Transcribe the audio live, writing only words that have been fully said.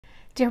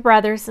Dear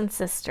brothers and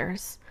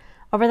sisters,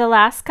 over the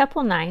last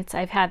couple nights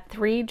I've had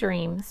 3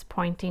 dreams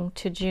pointing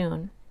to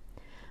June.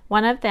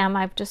 One of them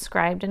I've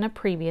described in a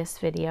previous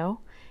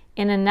video.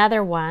 In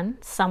another one,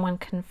 someone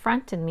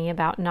confronted me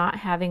about not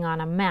having on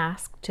a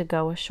mask to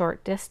go a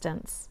short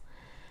distance.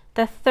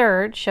 The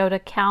third showed a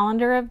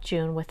calendar of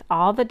June with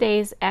all the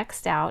days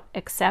X'd out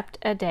except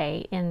a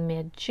day in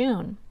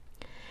mid-June.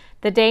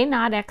 The day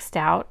not X'd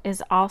out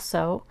is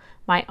also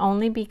my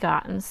only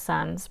begotten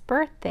son's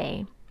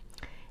birthday.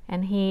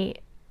 And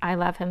I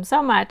love him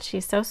so much.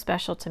 He's so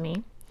special to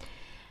me.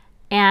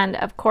 And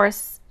of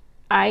course,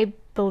 I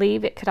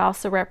believe it could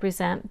also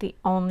represent the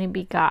only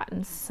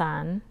begotten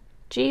Son,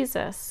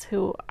 Jesus,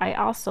 who I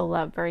also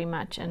love very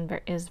much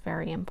and is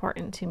very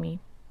important to me.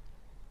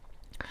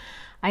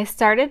 I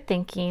started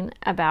thinking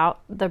about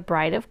the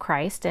bride of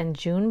Christ and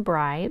June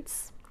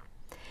brides.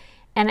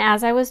 And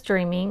as I was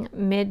dreaming,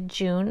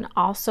 mid-June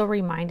also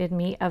reminded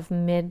me of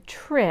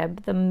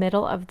mid-trib, the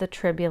middle of the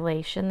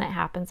tribulation that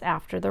happens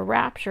after the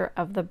rapture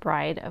of the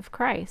bride of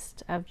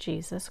Christ, of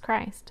Jesus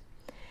Christ.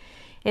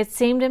 It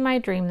seemed in my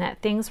dream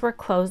that things were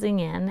closing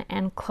in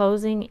and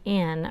closing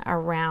in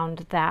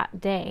around that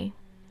day.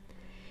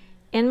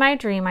 In my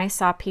dream, I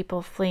saw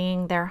people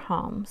fleeing their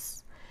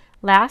homes.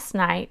 Last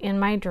night in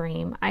my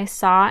dream, I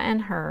saw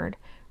and heard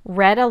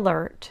Red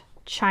Alert,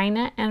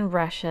 China and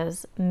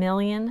Russia's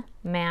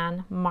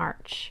Million-Man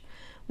March.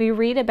 We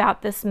read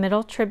about this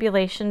middle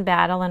tribulation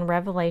battle in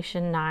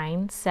Revelation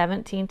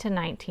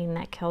 9:17-19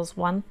 that kills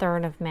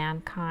 1/3 of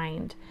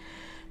mankind.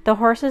 The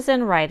horses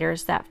and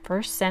riders that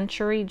first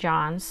century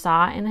John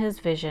saw in his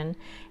vision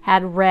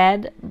had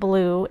red,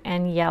 blue,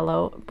 and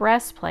yellow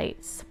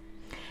breastplates.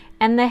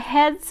 And the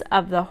heads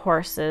of the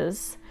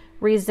horses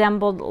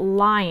resembled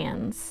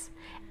lions,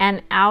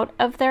 and out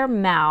of their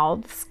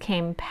mouths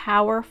came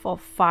powerful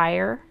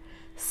fire,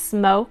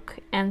 smoke,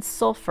 and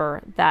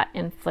sulfur that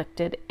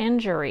inflicted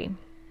injury.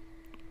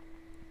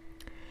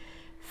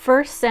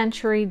 First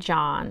century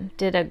John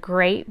did a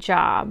great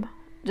job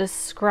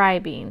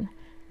describing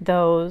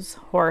those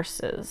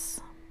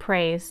horses.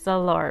 Praise the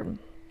Lord.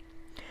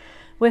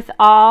 With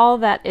all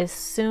that is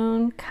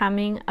soon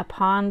coming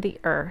upon the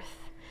earth,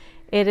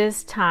 it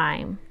is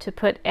time to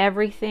put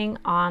everything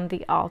on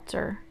the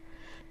altar.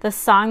 The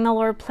song the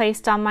Lord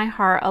placed on my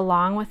heart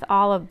along with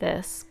all of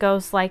this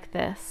goes like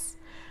this.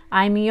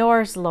 I'm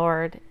yours,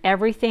 Lord,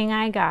 everything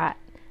I got,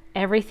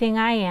 everything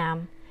I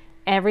am,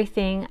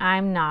 everything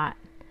I'm not.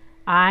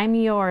 I'm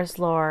yours,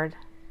 Lord,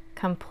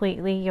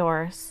 completely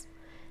yours.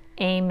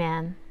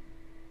 Amen.